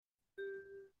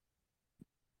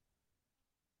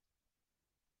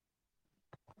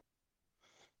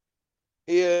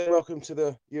Ian, welcome to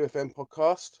the UFM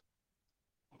podcast.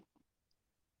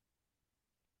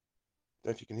 Don't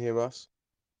know if you can hear us.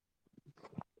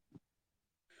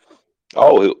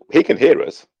 Oh, he can hear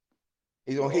us.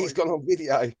 He's gone on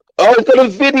video. Oh, he's got a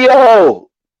video.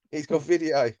 He's got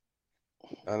video.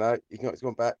 I know. He's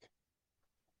gone back.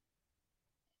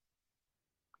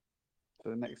 So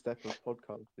the next step of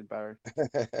podcasting, Barry.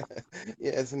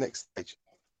 Yeah, it's the next stage.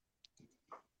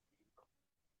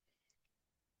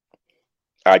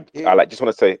 I just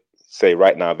want to say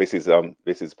right now, this is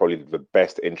probably the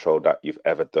best intro that you've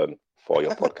ever done for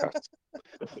your podcast.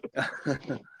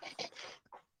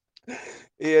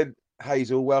 Ian,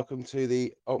 Hazel, welcome to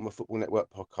the Ultimate Football Network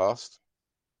podcast.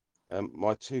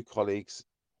 My two colleagues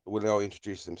will now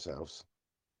introduce themselves.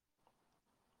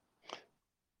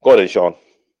 Go on then, Sean.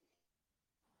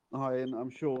 Hi, Ian. I'm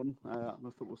Sean. I'm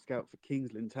a football scout for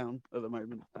Kingsland Town at the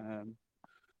moment,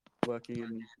 working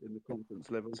in the conference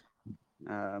level,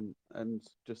 and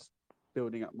just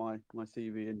building up my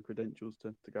CV and credentials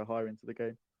to go higher into the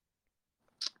game.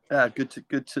 Yeah, good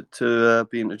to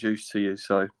be introduced to you.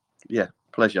 So, yeah,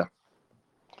 pleasure.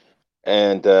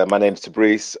 And my name's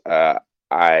Tabrice.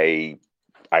 I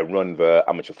run the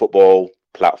amateur football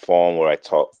platform where I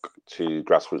talk to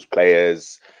grassroots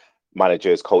players,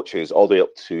 managers, coaches, all the way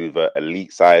up to the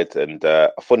elite side. And a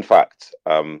fun fact,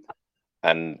 and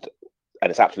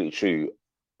it's absolutely true,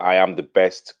 I am the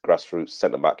best grassroots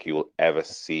centre-back you will ever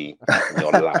see in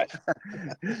your life.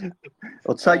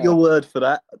 I'll take your word for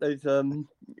that. There's, I'm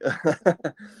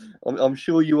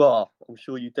sure you are. I'm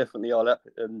sure you definitely are.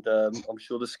 And I'm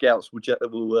sure the scouts will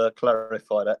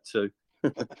clarify that too.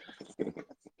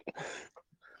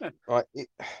 Right,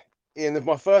 Ian,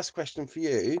 my first question for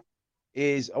you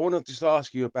is I want to just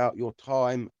ask you about your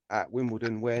time at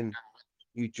Wimbledon when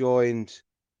you joined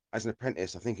as an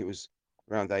apprentice. I think it was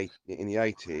around in the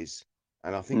 80s,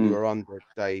 and I think you were under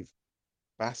Dave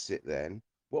Bassett then.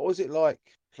 What was it like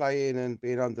playing and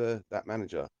being under that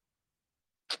manager?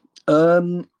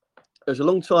 It was a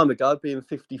long time ago, being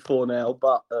 54 now,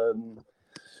 but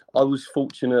I was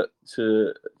fortunate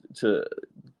to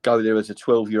go there as a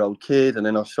 12-year-old kid, and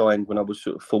then I signed when I was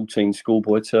sort of 14,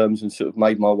 schoolboy terms, and sort of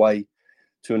made my way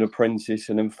to an apprentice,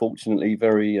 and then fortunately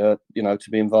very to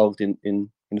be involved in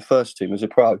the first team as a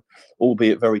pro,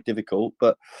 albeit very difficult.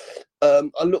 But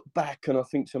I look back and I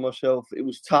think to myself, it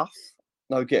was tough,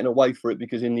 no getting away for it,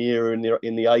 because in the era in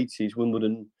the 80s,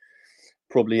 Wimbledon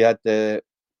probably had their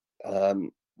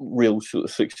real sort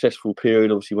of successful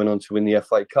period. Obviously went on to win the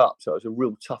FA Cup, so it was a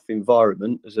real tough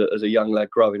environment as a young lad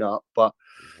growing up, but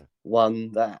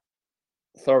one that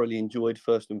thoroughly enjoyed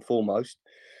first and foremost,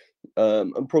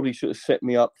 and probably sort of set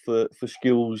me up for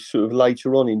skills sort of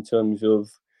later on in terms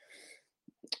of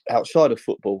outside of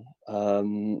football.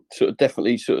 Sort of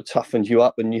definitely sort of toughened you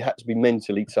up, and you had to be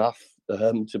mentally tough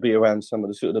to be around some of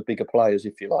the sort of the bigger players,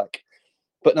 if you like.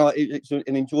 But no, it's an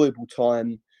enjoyable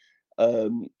time.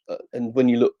 And when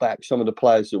you look back, some of the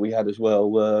players that we had as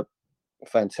well were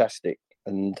fantastic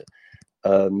and,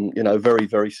 very,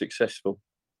 very successful.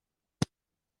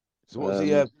 So what was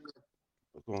the...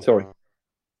 sorry.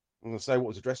 I'm going to say, what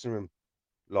was the dressing room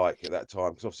like at that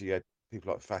time? Because obviously you had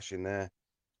people like Fash in there.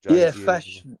 Yeah,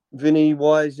 Fash, Vinny,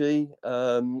 Wisey,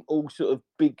 all sort of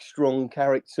big, strong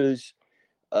characters.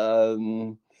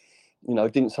 Didn't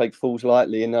take fools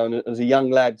lightly. And as a young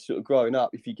lad sort of growing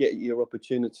up, if you get your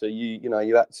opportunity,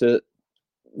 you had to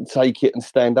take it and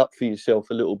stand up for yourself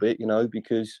a little bit,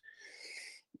 because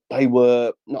they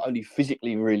were not only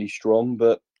physically really strong,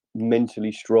 but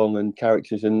mentally strong and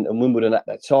characters. And Wimbledon at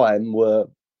that time were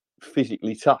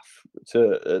physically tough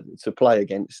to play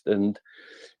against. And,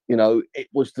 it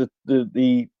was the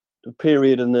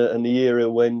period and the era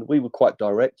when we were quite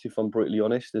direct, if I'm brutally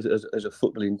honest, as a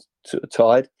footballing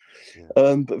tide,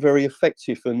 but very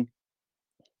effective. And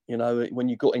when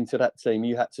you got into that team,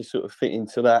 you had to sort of fit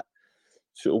into that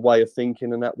sort of way of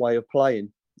thinking and that way of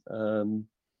playing.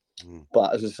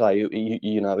 But as I say,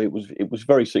 it was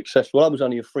very successful. I was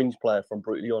only a fringe player, if I'm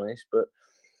brutally honest, but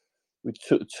we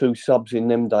took two subs in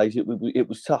them days. It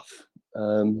was tough.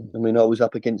 I was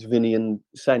up against Vinny and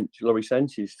Laurie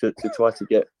Sanchez to try to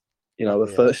get a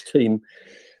first team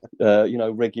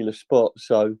regular spot.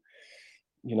 So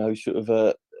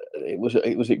it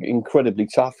was incredibly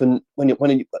tough. And when at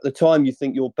the time you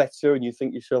think you're better and you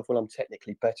think yourself, well, I'm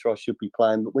technically better, I should be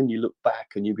playing. But when you look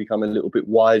back and you become a little bit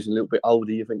wise and a little bit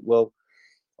older, you think, well,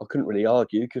 I couldn't really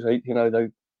argue, because they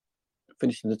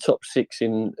finished in the top 6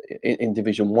 in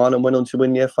Division 1 and went on to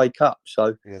win the FA Cup.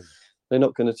 So they're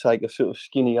not going to take a sort of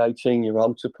skinny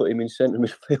 18-year-old to put him in centre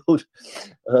midfield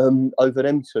over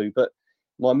them two. But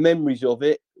my memories of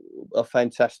it, are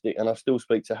fantastic, and I still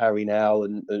speak to Harry now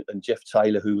and Jeff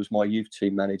Taylor, who was my youth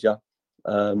team manager,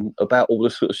 about all the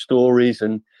sort of stories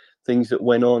and things that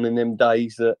went on in them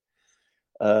days that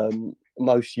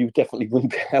most you definitely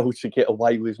wouldn't be able to get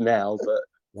away with now, but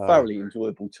thoroughly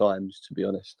enjoyable times, to be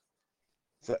honest.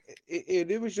 So,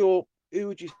 who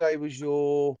would you say was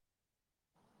your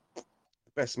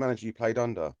best manager you played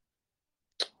under?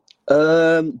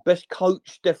 Best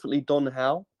coach, definitely Don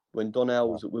Howe. When Don Howe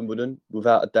was at Wimbledon,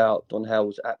 without a doubt, Don Howe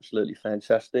was absolutely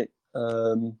fantastic.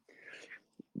 And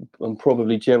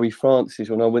probably Jerry Francis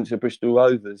when I went to Bristol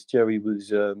Rovers. Jerry was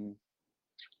sort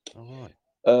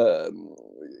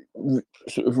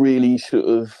of really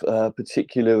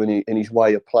particular in his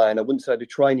way of playing. I wouldn't say the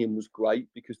training was great,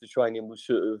 because the training was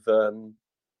sort of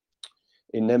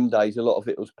in them days, a lot of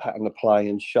it was pattern of play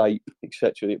and shape,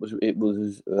 etc. It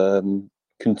was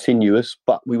continuous,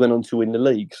 but we went on to win the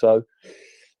league. So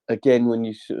again, when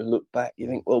you sort of look back, you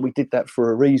think, well, we did that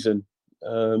for a reason.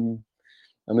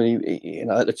 I mean,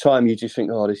 at the time, you just think,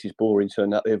 oh, this is boring.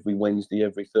 Turn up every Wednesday,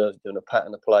 every Thursday on a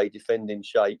pattern of play, defending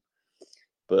shape.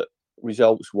 But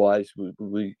results-wise, we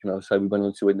we went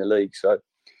on to win the league. So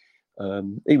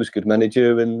he was a good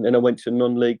manager, and I went to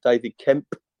non-league David Kemp,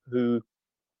 who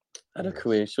had a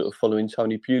career sort of following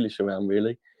Tony Pulis around,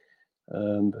 really.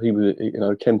 He was,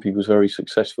 Kempy was very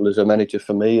successful as a manager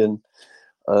for me, and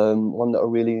one that I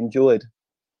really enjoyed.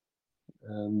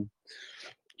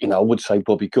 I would say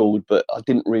Bobby Gould, but I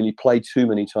didn't really play too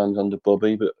many times under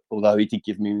Bobby. But although he did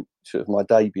give me sort of my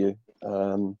debut,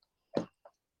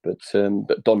 but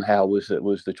Don Howe was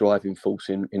the driving force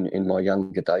in my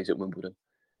younger days at Wimbledon.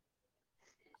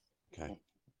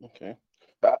 Okay.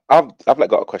 I've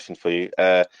got a question for you.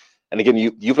 And again,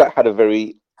 you've had a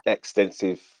very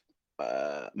extensive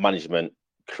management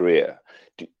career.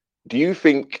 Do you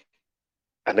think?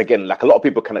 And again, a lot of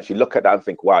people can actually look at that and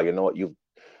think, wow, you know what, you've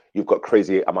got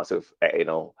crazy amounts of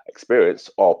experience.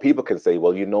 Or people can say,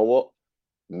 well, you know what,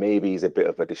 maybe he's a bit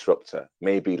of a disruptor.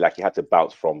 Maybe you had to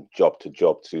bounce from job to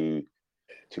job to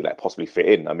possibly fit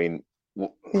in. I mean,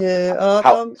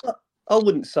 I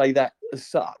wouldn't say that as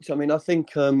such. I mean, I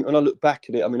think when I look back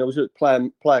at it, I mean, I was a player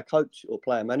coach or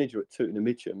player manager at Tooting and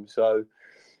Mitcham, so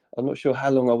I'm not sure how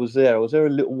long I was there. I was there a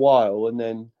little while, and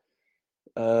then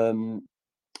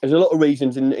there's a lot of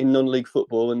reasons in non-league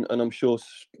football, and I'm sure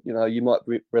you might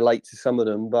relate to some of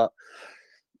them, but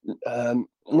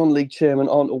non-league chairmen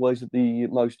aren't always the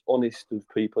most honest of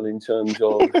people in terms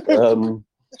of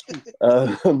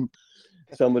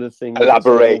some of the things.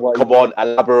 Elaborate. Come on,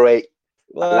 elaborate.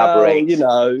 Well, elaborate.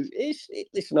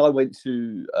 Listen, I went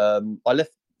to I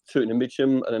left Tooting and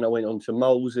Mitcham, and then I went on to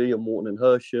Molesey and Wharton and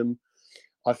Hersham.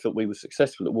 I thought we were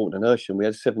successful at Wharton and Hersham. We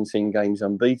had 17 games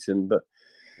unbeaten, but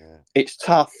it's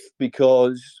tough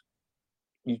because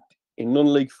in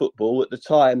non-league football at the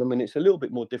time, I mean, it's a little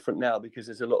bit more different now because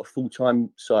there's a lot of full-time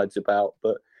sides about,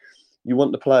 but you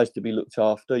want the players to be looked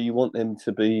after. You want them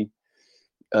to be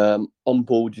on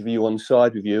board with you, on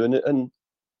side with you, and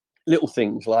little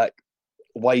things like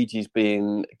wages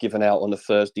being given out on a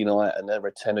Thursday night and they're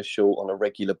a tenner short on a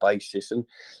regular basis, and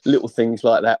little things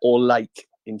like that, or late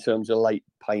in terms of late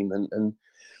payment. And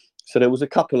so there was a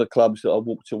couple of clubs that I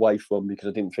walked away from because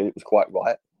I didn't feel it was quite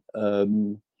right.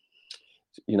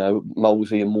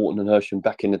 Molesey and Wharton and Hersham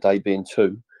back in the day being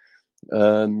two.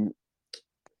 And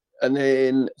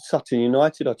then Sutton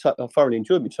United, I thoroughly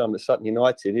enjoyed my time at Sutton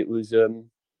United. It was a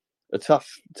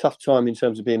tough time in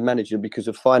terms of being manager because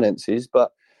of finances,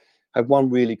 but had one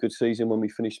really good season when we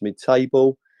finished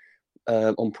mid-table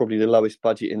on probably the lowest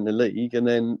budget in the league. And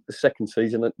then the second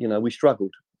season, we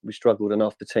struggled. And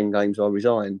after 10 games, I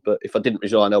resigned. But if I didn't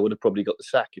resign, I would have probably got the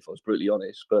sack, if I was brutally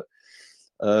honest. But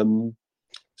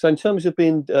so in terms of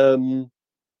being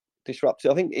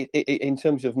disruptive, I think in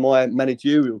terms of my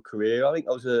managerial career, I think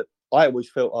I always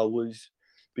felt I was,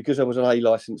 because I was an A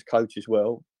licensed coach as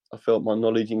well, I felt my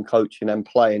knowledge in coaching and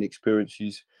playing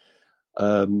experiences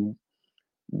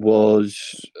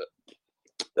was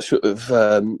sort of,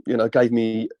 gave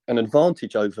me an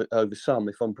advantage over some,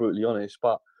 if I'm brutally honest.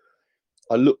 But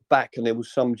I look back and there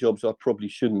was some jobs I probably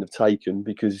shouldn't have taken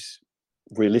because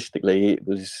realistically it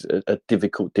was a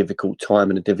difficult time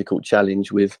and a difficult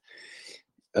challenge with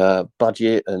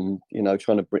budget and,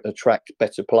 trying to attract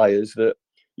better players that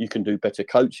you can do better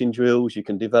coaching drills, you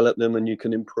can develop them and you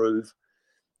can improve,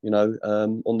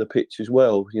 on the pitch as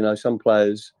well. Some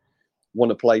players want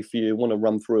to play for you, want to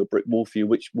run through a brick wall for you,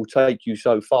 which will take you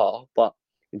so far. But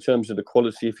in terms of the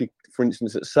quality, if you, for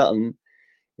instance, at Sutton,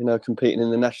 competing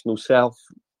in the National South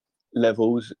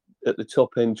levels at the top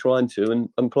end, trying to,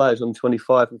 and players on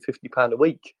 £25 and £50 a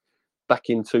week back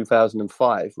in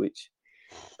 2005, which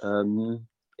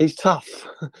it's tough.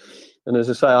 And as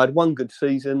I say, I had one good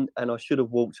season, and I should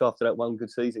have walked after that one good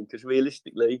season, because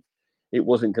realistically, it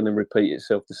wasn't going to repeat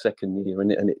itself the second year,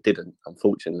 and it didn't,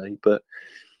 unfortunately. But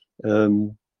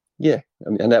yeah, I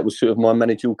mean, and that was sort of my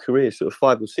managerial career, sort of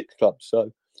 5 or 6 clubs. So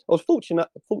I was fortunate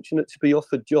to be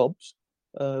offered jobs.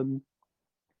 So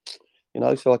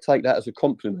I take that as a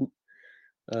compliment.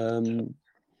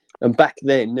 And back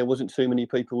then, there wasn't too many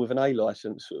people with an A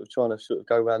licence sort of trying to sort of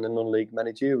go around the non-league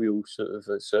managerial sort of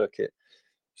circuit.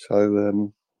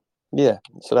 So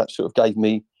so that sort of gave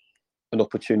me an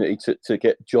opportunity to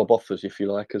get job offers, if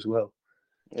you like, as well.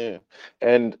 Yeah.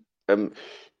 And do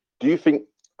you think,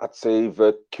 I'd say,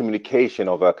 the communication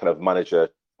of a kind of manager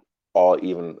or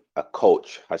even a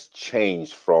coach has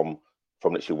changed from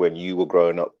literally when you were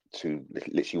growing up to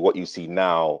literally what you see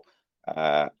now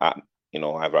at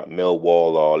either at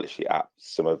Millwall or literally at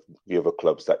some of the other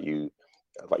clubs that you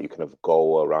kind of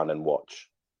go around and watch?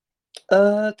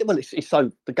 Well, it's so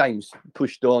the game's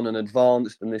pushed on and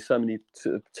advanced, and there's so many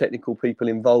sort of technical people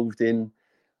involved in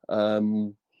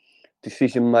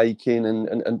decision making,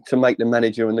 and to make the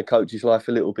manager and the coach's life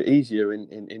a little bit easier.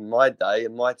 In my day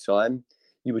and my time,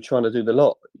 you were trying to do the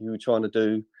lot. You were trying to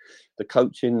do the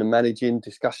coaching, the managing,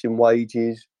 discussing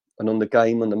wages, and on the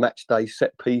game, on the match day,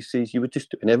 set pieces. You were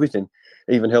just doing everything,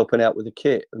 even helping out with the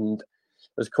kit. And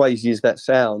as crazy as that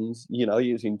sounds, it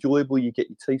was enjoyable. You get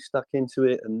your teeth stuck into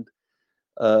it, and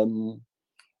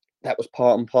that was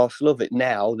part and parcel of it.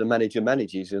 Now the manager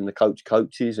manages and the coach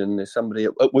coaches, and there's somebody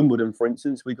at Wimbledon, for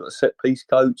instance, we've got a set piece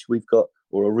coach,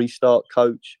 or a restart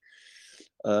coach,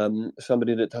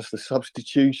 somebody that does the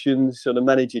substitutions. So the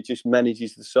manager just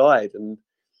manages the side, and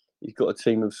you've got a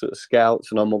team of sort of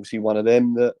scouts, and I'm obviously one of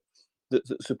them that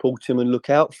support him and look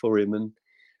out for him. And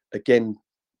again,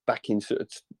 back in sort of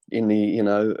in the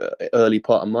early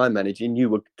part of my managing, you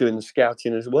were doing the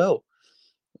scouting as well.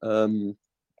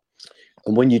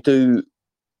 And when you do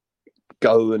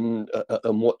go and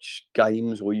watch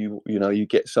games, or you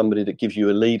get somebody that gives you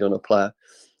a lead on a player,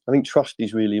 I think trust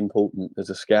is really important as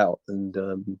a scout. And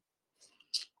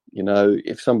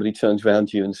if somebody turns around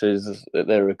to you and says that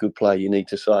they're a good player, you need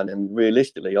to sign them.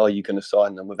 Realistically, are you going to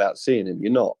sign them without seeing them?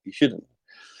 You're not. You shouldn't.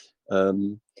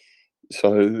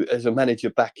 So as a manager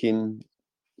back in,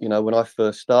 when I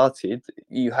first started,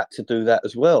 you had to do that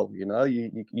as well.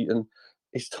 And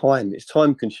it's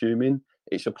time consuming.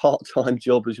 It's a part-time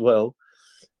job as well.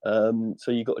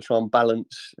 So you've got to try and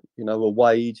balance, a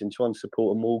wage and try and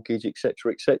support a mortgage,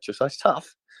 etc., etc. So it's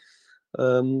tough.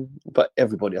 But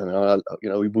everybody, we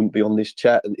wouldn't be on this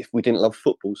chat if we didn't love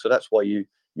football. So that's why you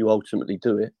ultimately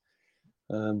do it.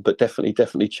 But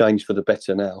definitely changed for the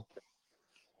better now.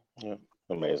 Yeah,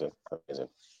 amazing.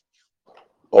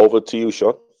 Over to you,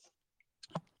 Sean.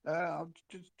 I'm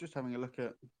just having a look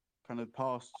at kind of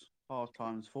past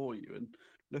times for you, and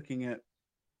looking at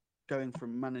going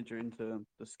from manager into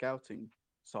the scouting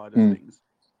side of things.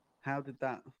 How did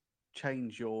that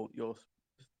change your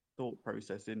thought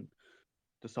process in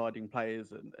deciding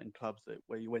players and clubs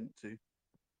where you went to?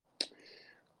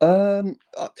 I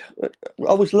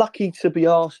was lucky to be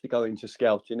asked to go into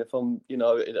scouting. If I'm,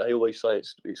 I always say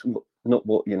it's not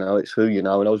what it's who you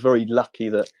know. And I was very lucky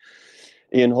that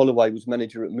Ian Holloway was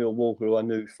manager at Millwall, who I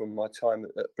knew from my time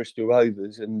at Bristol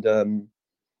Rovers, and I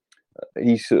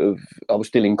was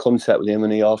still in contact with him,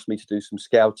 and he asked me to do some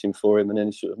scouting for him, and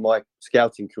then sort of my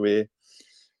scouting career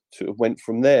sort of went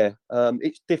from there.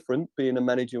 It's different being a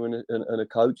manager and a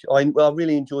coach. I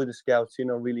really enjoy the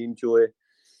scouting. I really enjoy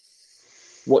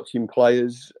watching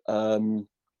players, and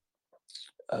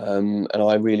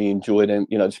I really enjoy them.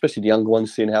 Especially the younger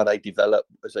ones, seeing how they develop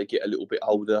as they get a little bit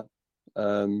older.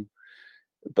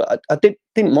 But I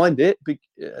didn't mind it, the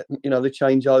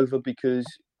changeover, because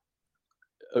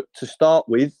to start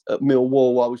with, at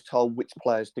Millwall, I was told which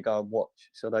players to go and watch.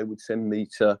 So they would send me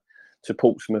to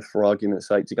Portsmouth, for argument's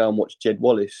sake, to go and watch Jed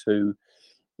Wallace, who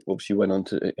obviously went on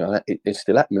to, is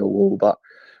still at Millwall. But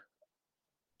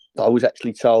I was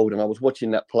actually told, and I was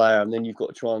watching that player, and then you've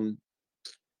got to try and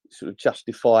sort of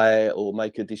justify or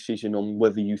make a decision on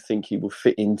whether you think he will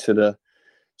fit into the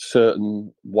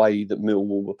certain way that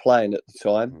Millwall were playing at the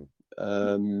time.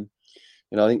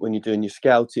 I think when you're doing your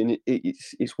scouting,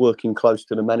 it's working close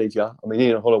to the manager. I mean,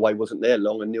 Ian Holloway wasn't there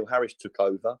long, and Neil Harris took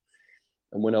over.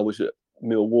 And when I was at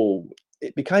Millwall,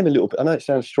 it became a little bit, I know it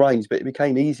sounds strange, but it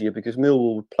became easier because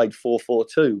Millwall played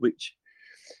 4-4-2, which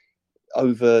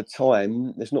over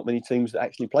time, there's not many teams that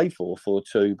actually play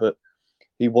 4-4-2, but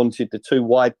he wanted the two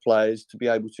wide players to be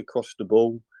able to cross the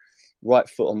ball, right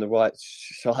foot on the right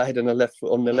side and the left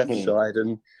foot on the left side.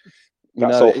 And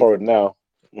that's all forward now.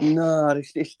 No,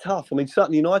 it's tough. I mean,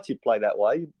 Sutton United play that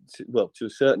way, well, to a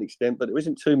certain extent, but there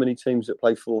isn't too many teams that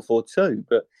play 4-4-2.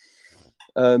 But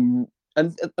and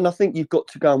I think you've got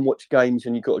to go and watch games,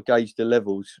 and you've got to gauge the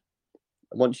levels.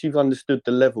 Once you've understood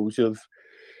the levels of,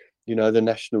 the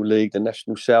National League, the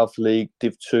National South League,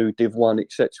 Div 2, Div 1,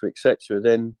 etc.,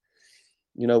 then,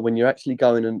 when you're actually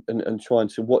going and trying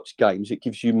to watch games, it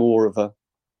gives you more of a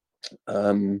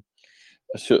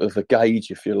sort of a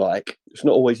gauge, if you like. It's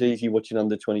not always easy watching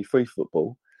under 23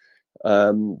 football,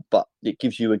 but it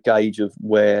gives you a gauge of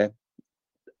where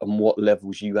and what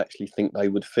levels you actually think they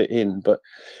would fit in. But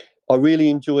I really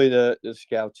enjoy the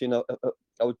scouting.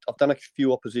 I've done a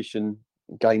few opposition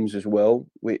games as well,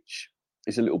 which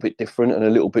is a little bit different and a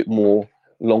little bit more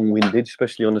long-winded,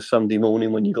 especially on a Sunday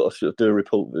morning when you've got to sort of do a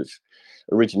report that's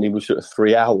originally was sort of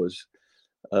 3 hours.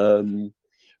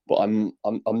 But I'm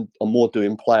more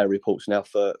doing player reports now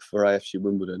for AFC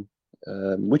Wimbledon,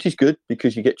 which is good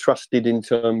because you get trusted in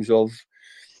terms of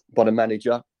by the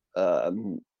manager,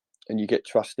 and you get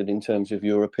trusted in terms of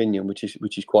your opinion, which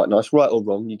is quite nice. Right or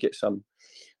wrong, you get some.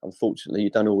 Unfortunately,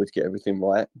 you don't always get everything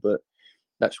right, but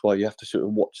that's why you have to sort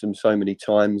of watch them so many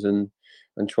times and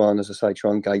try and, as I say,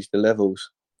 try and gauge the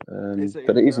levels.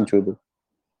 But it is enjoyable.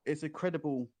 It's a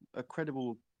credible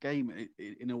game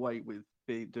in a way with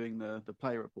doing the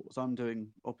player reports. I'm doing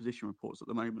opposition reports at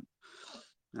the moment,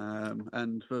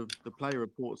 and for the player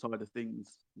report side of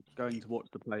things, going to watch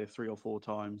the player 3 or 4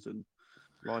 times and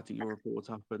writing your report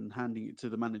up and handing it to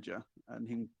the manager, and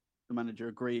the manager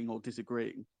agreeing or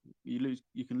disagreeing, you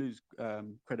can lose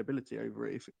credibility over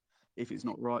it if it's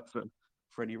not right for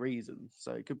any reason.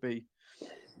 So it could be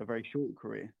a very short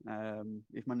career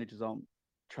if managers aren't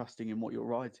trusting in what you're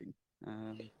writing.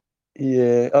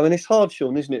 Yeah, I mean, it's hard,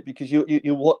 Sean, isn't it? Because you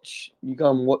go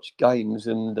and watch games,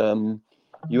 and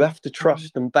you have to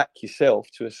trust and back yourself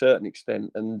to a certain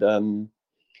extent. And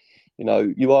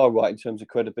you are right in terms of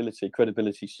credibility.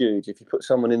 Credibility is huge. If you put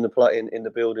someone in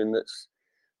the building that's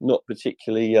not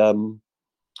particularly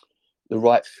the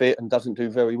right fit and doesn't do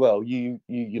very well, you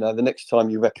the next time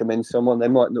you recommend someone, they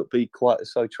might not be quite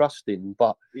so trusting.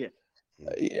 But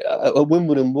at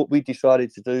Wimbledon, what we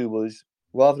decided to do was,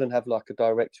 rather than have like a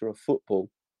director of football,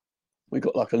 we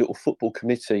got like a little football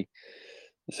committee.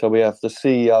 So we have the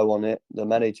CEO on it, the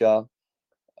manager,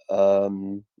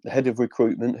 the head of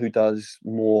recruitment, who does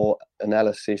more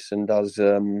analysis and does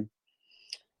stats.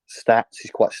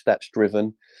 He's quite stats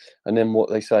driven. And then what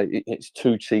they say, it's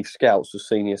 2 chief scouts or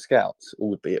senior scouts,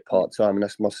 albeit part time, and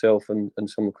that's myself and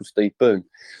someone called Steve Boone.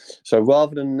 So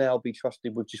rather than now be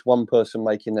trusted with just one person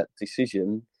making that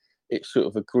decision, it's sort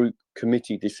of a group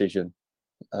committee decision.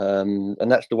 And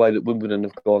that's the way that Wimbledon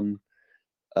have gone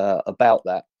about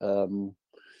that.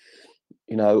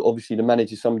 Obviously the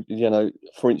manager,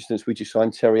 for instance, we just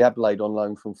signed Terry Adelaide on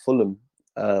loan from Fulham,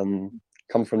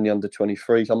 come from the under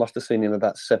 23s. I must have seen him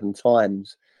about 7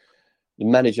 times. The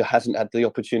manager hasn't had the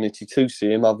opportunity to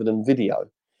see him other than video.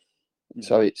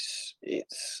 So it's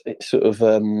sort of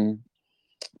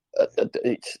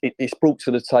it's brought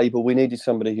to the table. We needed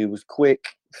somebody who was quick,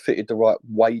 fitted the right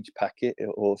wage packet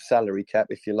or salary cap,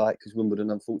 if you like, because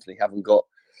Wimbledon unfortunately haven't got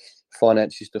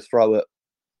finances to throw at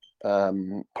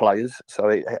players.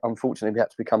 So unfortunately we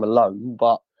had to become a loan,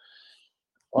 but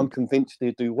I'm convinced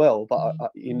he'll do well. But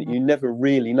you never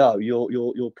really know.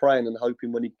 You're praying and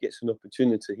hoping when he gets an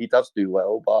opportunity, he does do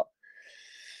well. But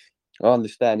I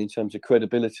understand in terms of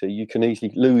credibility, you can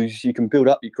easily lose. You can build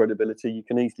up your credibility. You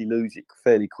can easily lose it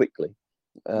fairly quickly.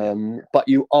 But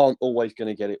you aren't always going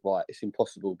to get it right. It's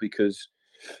impossible because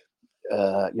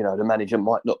the manager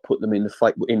might not put them in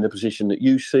the position that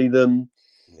you see them.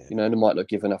 Yeah. They might not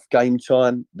give enough game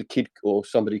time. The kid or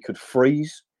somebody could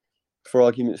freeze, for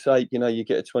argument's sake. You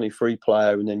get a 23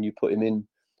 player and then you put him in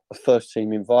a first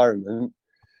team environment.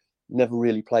 Never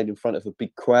really played in front of a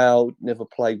big crowd. Never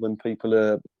played when people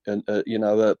are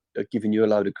giving you a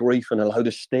load of grief and a load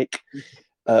of stick.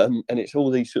 And it's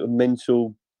all these sort of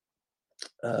mental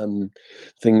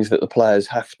things that the players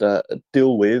have to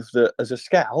deal with. That as a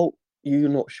scout, you're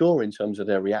not sure in terms of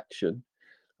their reaction.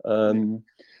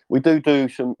 We do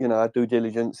some, due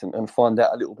diligence and find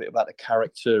out a little bit about the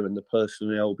character and the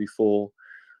personnel before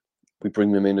we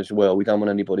bring them in as well. We don't want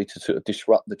anybody to sort of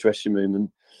disrupt the dressing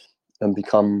room and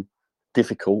become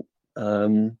difficult.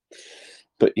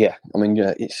 But yeah, I mean,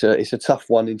 it's a tough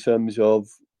one in terms of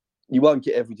you won't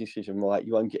get every decision right.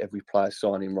 You won't get every player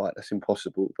signing right. That's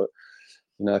impossible. But,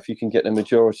 if you can get the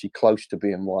majority close to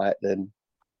being right, then,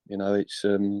 it's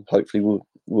hopefully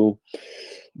we'll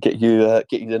get you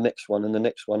the next one and the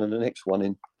next one and the next one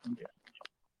in. Yeah.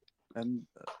 And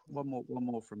one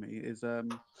more from me is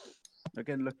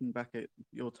again, looking back at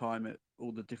your time at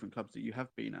all the different clubs that you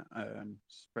have been at,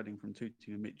 spreading from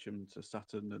Tooting and Mitcham to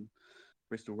Sutton and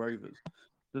Bristol Rovers,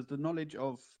 does the knowledge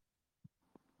of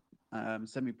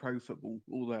semi-pro football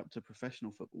all the way up to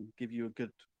professional football give you a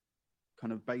good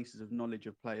kind of basis of knowledge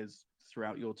of players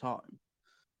throughout your time,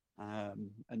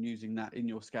 and using that in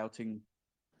your scouting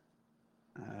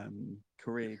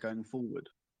career going forward?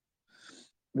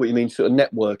 What you mean, sort of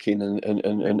networking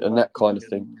and that kind of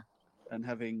thing? And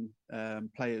having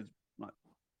players like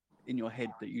in your head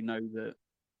that you know that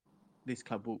this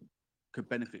club could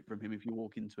benefit from him if you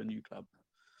walk into a new club.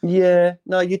 Yeah,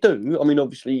 no, you do. I mean,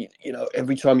 obviously, you know,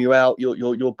 every time you're out,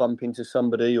 you'll bump into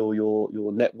somebody or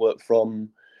your network from,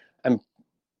 and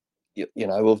you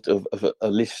know, of a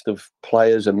list of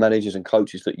players and managers and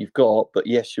coaches that you've got. But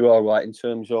yes, you are right in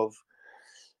terms of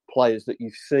players that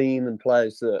you've seen and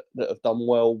players that have done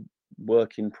well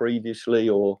working previously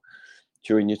or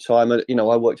during your time. You know,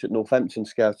 I worked at Northampton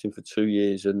scouting for 2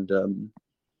 years, and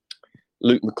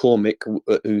Luke McCormick,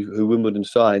 who Wimbledon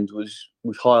signed, was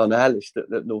high on our list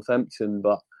at Northampton.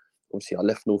 But obviously, I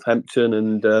left Northampton,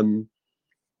 and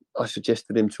I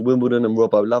suggested him to Wimbledon, and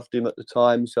Robbo loved him at the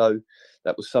time. So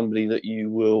that was somebody that you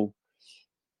will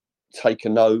take a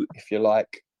note, if you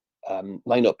like.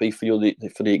 May not be for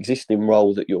the existing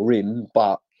role that you're in,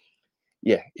 but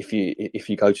yeah, if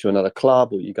you go to another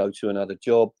club or you go to another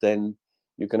job, then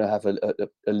you're going to have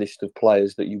a list of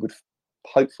players that you would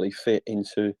hopefully fit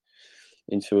into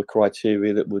a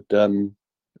criteria that would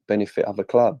benefit other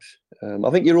clubs. I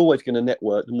think you're always going to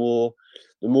network. The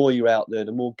more you're out there,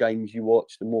 the more games you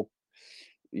watch, the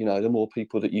more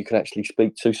people that you can actually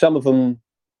speak to. Some of them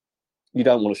you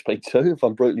don't want to speak to, if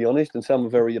I'm brutally honest, and some are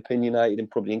very opinionated,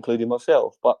 and probably including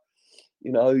myself. But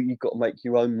you know, you've got to make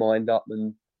your own mind up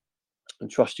and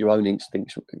trust your own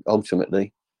instincts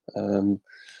ultimately.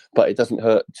 But it doesn't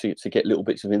hurt to get little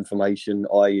bits of information,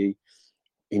 i.e.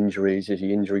 injuries. Is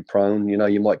he injury prone? You know,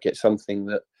 you might get something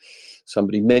that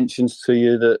somebody mentions to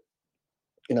you that,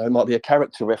 you know, it might be a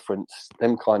character reference,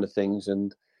 them kind of things.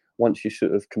 And once you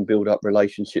sort of can build up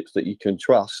relationships that you can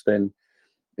trust, then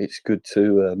it's good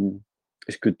to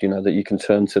you know, that you can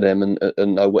turn to them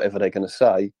and know whatever they're going to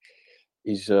say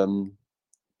is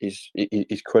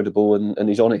credible and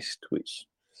is honest, which,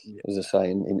 as I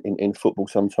say, in football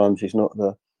sometimes is not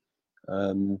the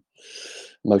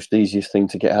most easiest thing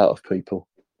to get out of people.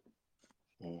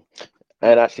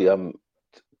 And actually,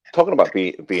 talking about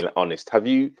being honest, have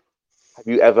you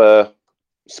ever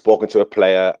spoken to a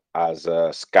player as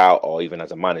a scout or even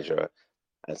as a manager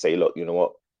and say, look, you know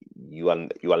what, you are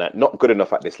not good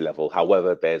enough at this level.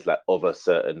 However, there's like other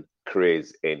certain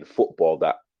careers in football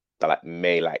that like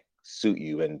may like suit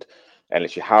you, and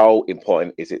literally, how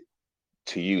important is it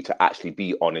to you to actually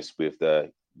be honest with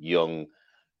the young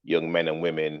men and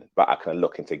women that are kind of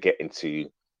looking to get into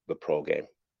the pro game?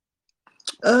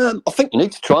 I think you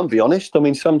need to try and be honest. I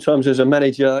mean, sometimes as a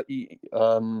manager,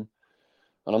 and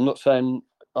I'm not saying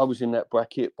I was in that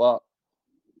bracket, but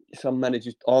some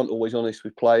managers aren't always honest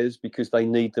with players because they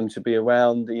need them to be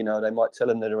around. You know, they might tell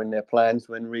them that they're in their plans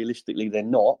when realistically they're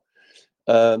not.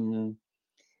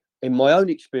 In my own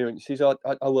experiences, I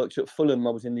worked at Fulham. I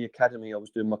was in the academy. I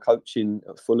was doing my coaching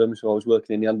at Fulham, so I was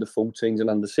working in the under-14s and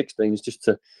under-16s, just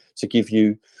to give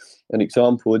you an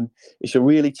example. And it's a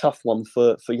really tough one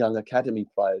for young academy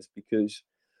players because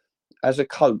as a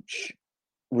coach,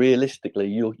 realistically,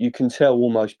 you can tell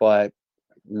almost by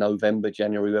November,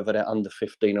 January, whether they're under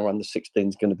 15 or under 16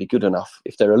 is going to be good enough.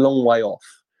 If they're a long way off,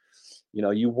 you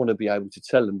know, you want to be able to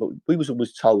tell them. But we was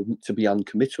always told to be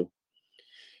uncommittal.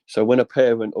 So when a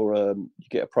parent or you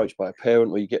get approached by a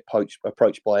parent or you get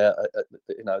approached by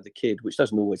the kid, which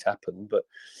doesn't always happen, but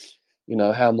you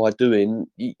know, how am I doing?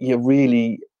 You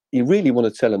really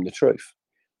want to tell them the truth.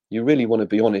 You really want to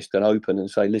be honest and open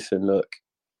and say, listen, look,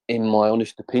 in my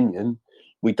honest opinion,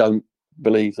 we don't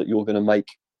believe that you're going to make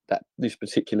this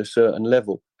particular certain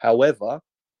level. However,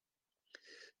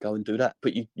 go and do that.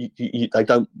 But they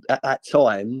don't at that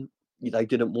time. They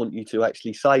didn't want you to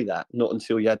actually say that, not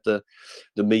until you had the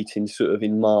meeting sort of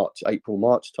in April,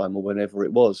 March time or whenever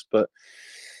it was. But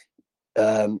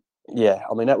yeah,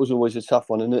 I mean, that was always a tough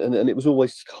one. And it was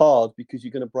always hard because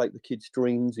you're going to break the kids'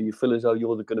 dreams and you feel as though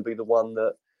you're going to be the one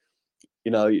that,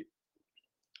 you know,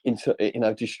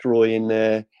 destroying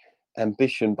their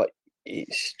ambition. But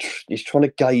it's trying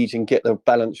to gauge and get the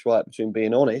balance right between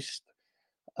being honest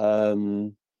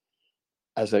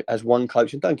as one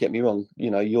coach, and don't get me wrong,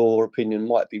 you know, your opinion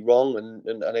might be wrong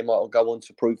and they might go on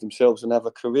to prove themselves and have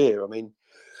a career. I mean,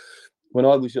 when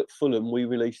I was at Fulham, we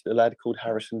released a lad called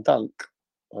Harrison Dunk,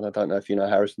 and I don't know if you know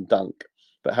Harrison Dunk,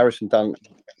 but Harrison Dunk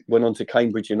went on to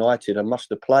Cambridge United and must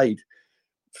have played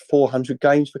 400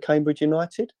 games for Cambridge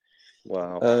United.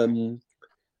 Wow.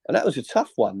 And that was a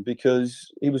tough one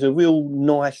because he was a real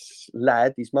nice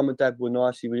lad. His mum and dad were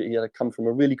nice. He had come from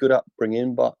a really good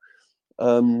upbringing. But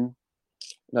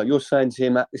you're saying to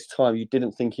him at this time you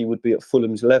didn't think he would be at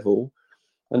Fulham's level.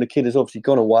 And the kid has obviously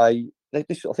gone away. I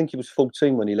think he was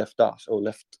 14 when he left us or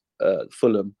left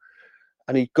Fulham.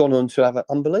 And he'd gone on to have an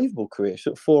unbelievable career.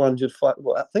 So 400, I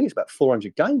think it's about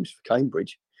 400 games for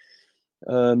Cambridge.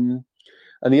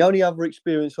 And the only other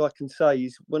experience I can say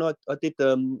is when I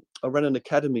ran an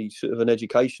academy, sort of an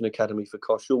education academy for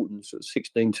Carl Shorten, sort of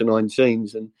 16 to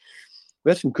 19s, and we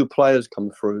had some good players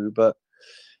come through. But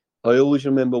I always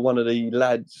remember one of the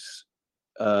lads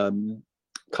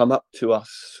come up to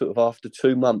us sort of after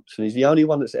 2 months, and he's the only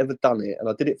one that's ever done it. And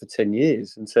I did it for 10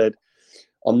 years and said,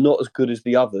 I'm not as good as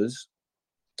the others.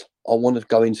 I want to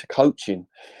go into coaching.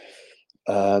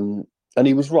 And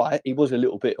he was right. He was a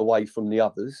little bit away from the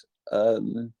others.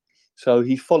 So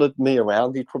he followed me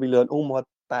around. He'd probably learned all my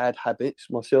bad habits,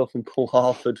 myself and Paul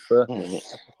Harford, for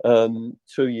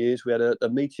 2 years. We had a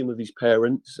meeting with his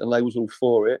parents and they was all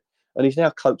for it. And he's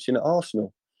now coaching at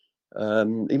Arsenal.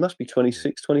 He must be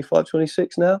 25,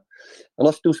 26 now. And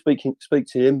I still speak to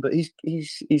him, but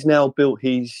he's now built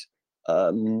his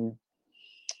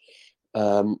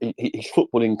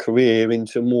footballing career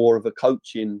into more of a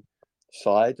coaching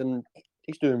side, and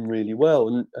he's doing really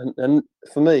well. And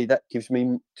for me, that gives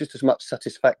me just as much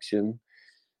satisfaction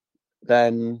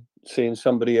than seeing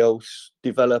somebody else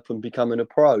develop and becoming a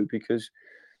pro, because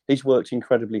he's worked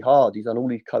incredibly hard. He's done all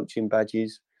his coaching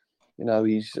badges.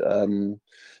 He's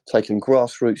taken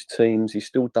grassroots teams. He's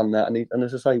still done that, and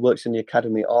as I say, he works in the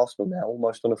academy at Arsenal now,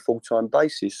 almost on a full-time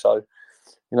basis. So,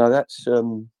 that's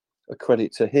a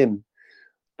credit to him.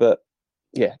 But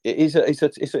yeah,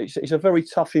 it's a very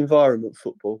tough environment,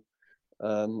 football,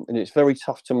 and it's very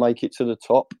tough to make it to the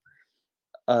top,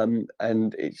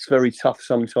 and it's very tough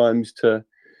sometimes to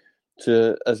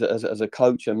as a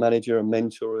coach, a manager, a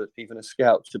mentor, or even a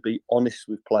scout, to be honest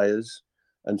with players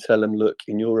and tell them, look,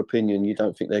 in your opinion, you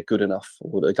don't think they're good enough,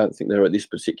 or they don't think they're at this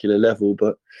particular level.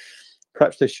 But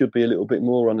perhaps there should be a little bit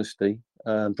more honesty,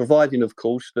 providing, of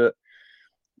course, that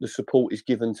the support is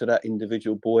given to that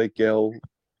individual boy, girl,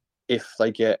 if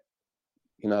they get,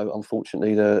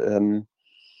 unfortunately, the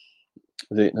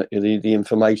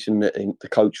information that the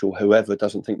coach or whoever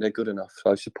doesn't think they're good enough.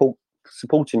 So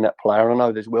supporting that player. And I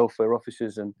know there's welfare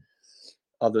officers and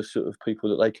other sort of people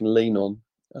that they can lean on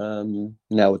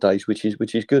nowadays, which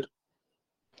is good.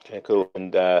 Okay, cool.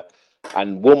 And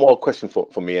one more question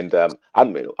for me. And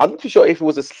I'm not too sure if it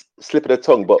was a slip of the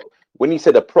tongue, but when you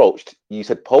said approached, you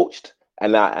said poached,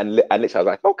 and literally I was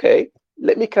like, okay,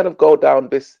 let me kind of go down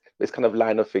this kind of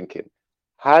line of thinking.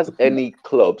 Has any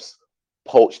clubs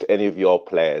poached any of your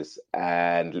players,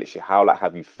 and literally how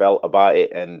have you felt about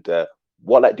it, and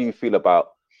what do you feel about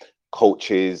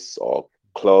coaches or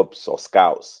clubs or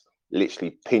scouts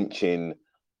literally pinching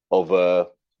other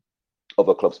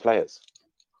clubs' players?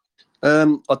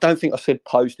 I don't think I said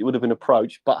poached. It would have been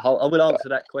approached, but I will answer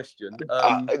that question.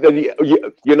 I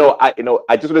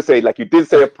just want to say, like, you did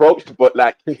say approached, but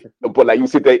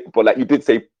you did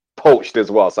say poached as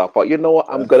well. So I thought, you know what,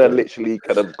 I'm gonna literally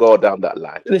kind of go down that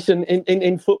line. Listen,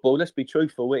 in football, let's be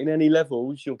truthful. In any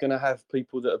levels, you're going to have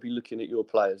people that will be looking at your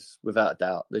players without a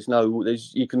doubt.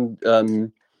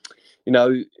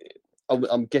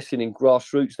 I'm guessing in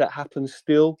grassroots that happens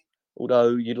still.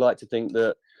 Although you'd like to think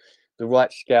that the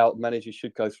right scout manager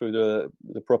should go through the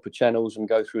proper channels and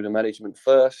go through the management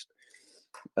first.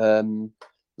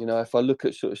 If I look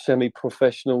at sort of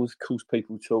semi-professionals, of course,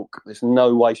 people talk. There's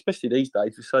no way, especially these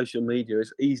days with social media,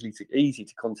 it's easy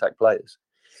to contact players.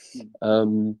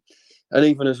 And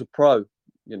even as a pro,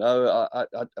 I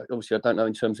obviously I don't know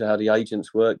in terms of how the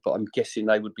agents work, but I'm guessing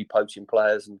they would be poaching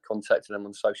players and contacting them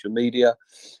on social media,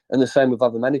 and the same with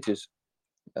other managers.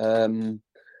 In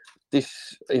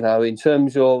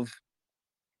terms of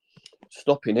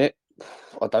stopping it,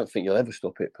 I don't think you'll ever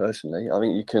stop it personally. I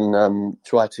think you can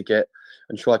try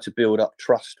to build up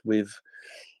trust with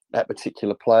that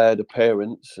particular player, the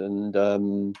parents, and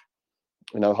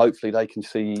hopefully they can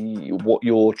see what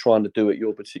you're trying to do at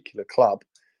your particular club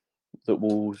that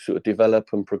will sort of develop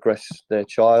and progress their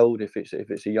child if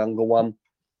it's a younger one.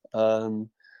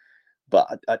 But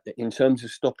in terms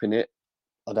of stopping it,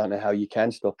 I don't know how you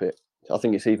can stop it. I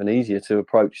think it's even easier to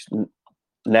approach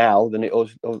now than it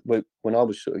was when I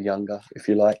was sort of younger, if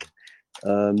you like.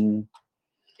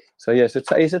 So yeah,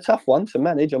 it's a tough one to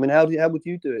manage. I mean, how would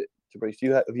you do it, Fabrice?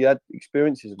 Have you had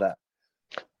experiences of that?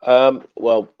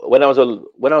 Well, when I was a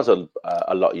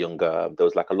lot younger, there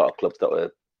was like a lot of clubs that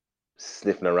were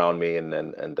sniffing around me, and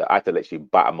I had to literally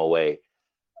bat them away.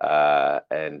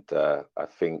 And I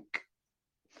think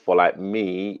for like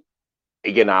me,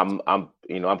 again, I'm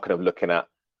kind of looking at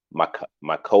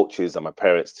my coaches and my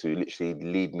parents to literally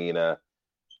lead me in a,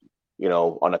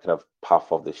 on a kind of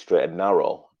path of the straight and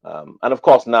narrow. And of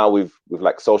course now with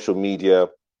like social media,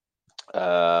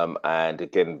 and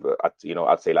again,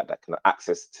 I'd say like that kind of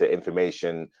access to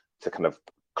information, to kind of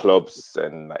clubs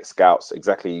and like scouts,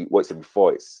 exactly what I said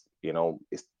before. It's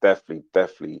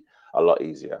definitely a lot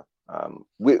easier.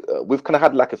 We've kind of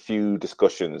had like a few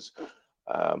discussions,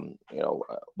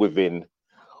 within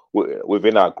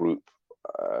our group,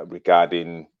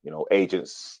 regarding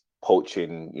agents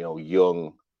poaching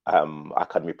young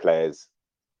academy players.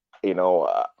 We're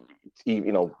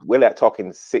like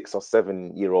talking 6 or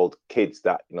 7 year old kids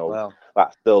that Wow.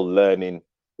 that still learning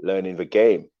the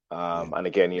game. And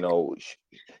again,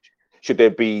 should there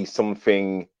be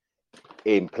something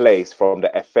in place from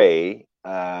the FA,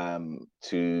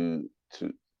 to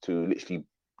literally,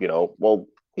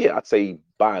 I'd say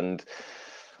banned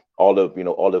all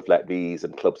of like these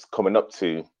and clubs coming up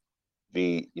to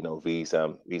these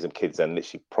kids and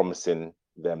literally promising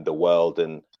them the world,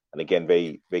 and again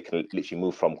they can literally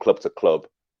move from club to club,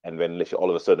 and then literally all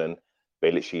of a sudden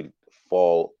they literally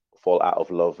fall out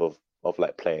of love of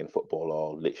like playing football,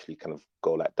 or literally kind of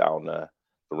go like down the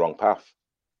wrong path.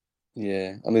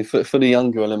 Yeah, I mean, for the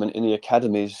younger element in the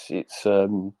academies, it's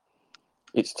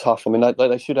tough. I mean,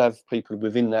 they should have people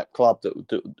within that club that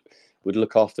would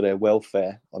look after their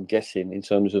welfare, I'm guessing, in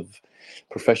terms of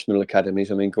professional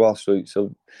academies. I mean, grassroots.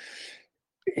 So,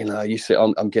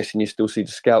 I'm guessing you still see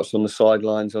the scouts on the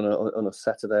sidelines on a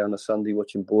Saturday, on a Sunday,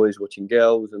 watching boys, watching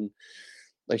girls, and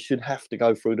they should have to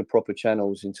go through the proper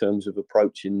channels in terms of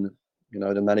approaching,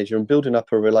 the manager and building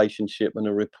up a relationship and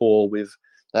a rapport with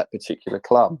that particular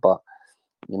club. But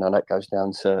that goes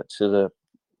down to the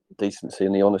decency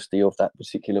and the honesty of that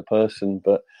particular person.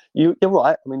 But you're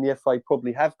right. I mean, the FA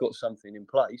probably have got something in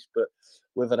place, but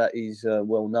whether that is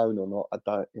well known or not, I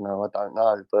don't know.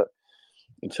 But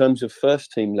in terms of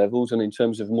first team levels and in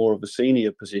terms of more of a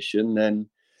senior position, then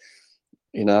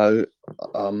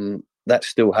that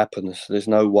still happens. There's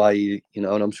no way, and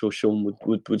I'm sure Sean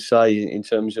would say, in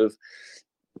terms of,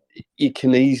 you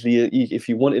can easily, if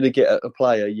you wanted to get a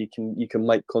player, you can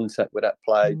make contact with that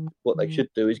player. What they should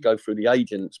do is go through the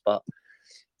agents, but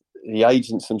the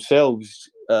agents themselves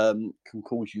can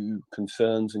cause you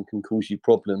concerns and can cause you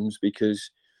problems,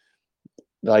 because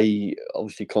they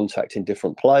obviously contacting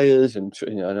different players and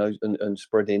and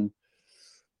spreading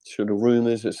sort of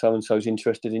rumours that so and so's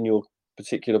interested in your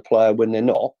particular player when they're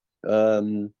not.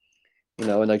 And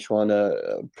they trying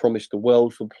to promise the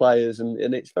world for players, and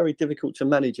it's very difficult to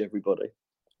manage everybody.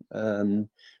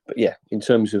 But yeah, in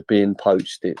terms of being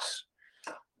poached, it's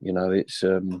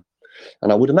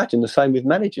and I would imagine the same with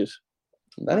managers.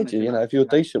 If you're a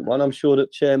decent one, I'm sure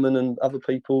that chairman and other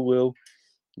people will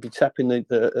be tapping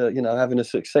the having a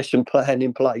succession plan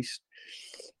in place.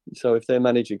 So if their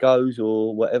manager goes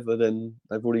or whatever, then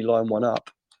they've already lined one up.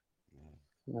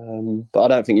 But I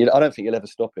don't think you'll ever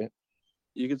stop it.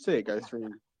 You can see it go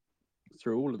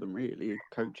through all of them, really.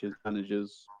 Coaches,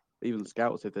 managers, even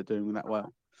scouts, if they're doing that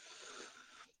well.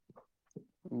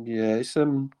 Yeah, it's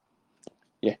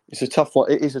a tough one.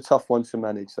 It is a tough one to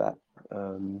manage that.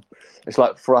 It's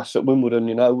like for us at Wimbledon,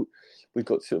 we've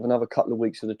got sort of another couple of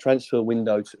weeks of the transfer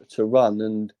window to run,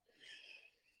 and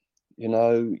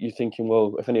you're thinking,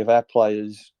 well, if any of our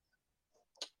players,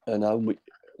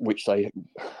 which they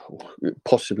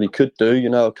possibly could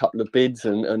do, a couple of bids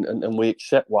and we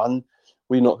accept one,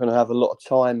 we're not going to have a lot of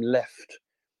time left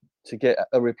to get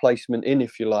a replacement in,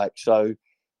 if you like. So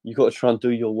you've got to try and do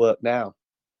your work now.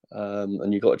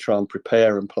 And you've got to try and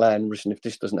prepare and plan. Listen, if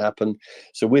this doesn't happen.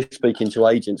 So we're speaking to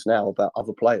agents now about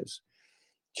other players,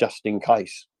 just in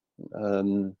case.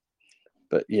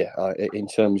 But yeah, in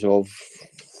terms of,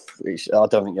 I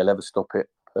don't think you'll ever stop it,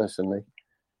 personally.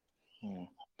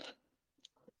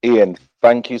 Ian,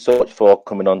 thank you so much for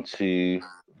coming on to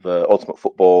the Ultimate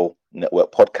Football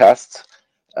Network podcast.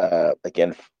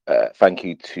 Again, thank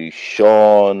you to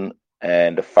Sean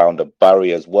and the founder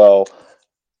Barry as well.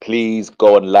 Please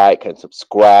go and like and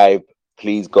subscribe.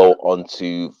 Please go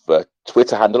onto the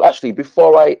Twitter handle. Actually,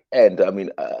 before I end,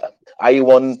 are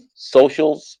you on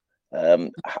socials?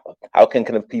 How can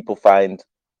kind of people find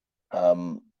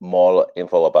more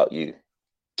info about you?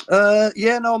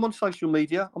 I'm on social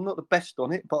media. I'm not the best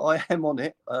on it, but I am on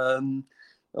it. I'm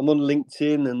on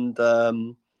LinkedIn, and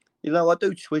I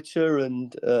do Twitter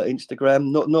and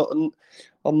Instagram.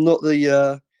 I'm not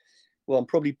the well, I'm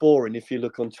probably boring if you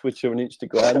look on Twitter and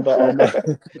Instagram,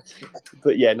 but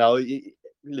but yeah, no,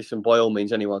 listen, by all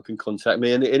means, anyone can contact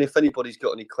me. And if anybody's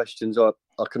got any questions, I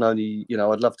can only,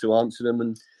 I'd love to answer them.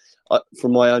 And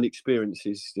from my own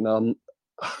experiences,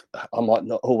 I might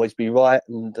not always be right,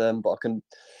 but I can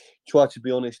try to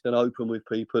be honest and open with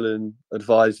people and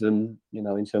advise them,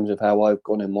 in terms of how I've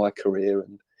gone in my career.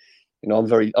 And,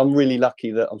 I'm really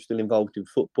lucky that I'm still involved in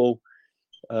football,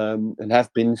 and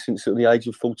have been since at the age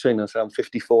of 14. I say I'm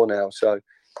 54 now. So,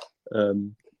 I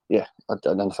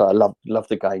love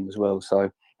the game as well. So,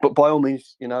 but by all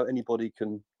means, anybody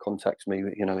can contact me,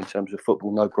 in terms of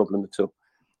football, no problem at all.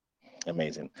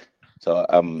 Amazing. So,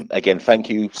 again, thank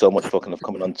you so much for kind of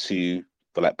coming on to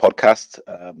the podcast.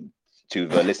 To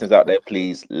the listeners out there,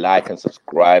 please like and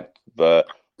subscribe the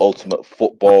Ultimate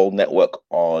Football Network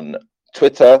on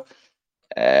Twitter.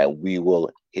 We will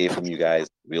hear from you guys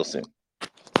real soon.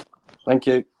 Thank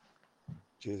you.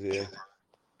 Cheers, Ian.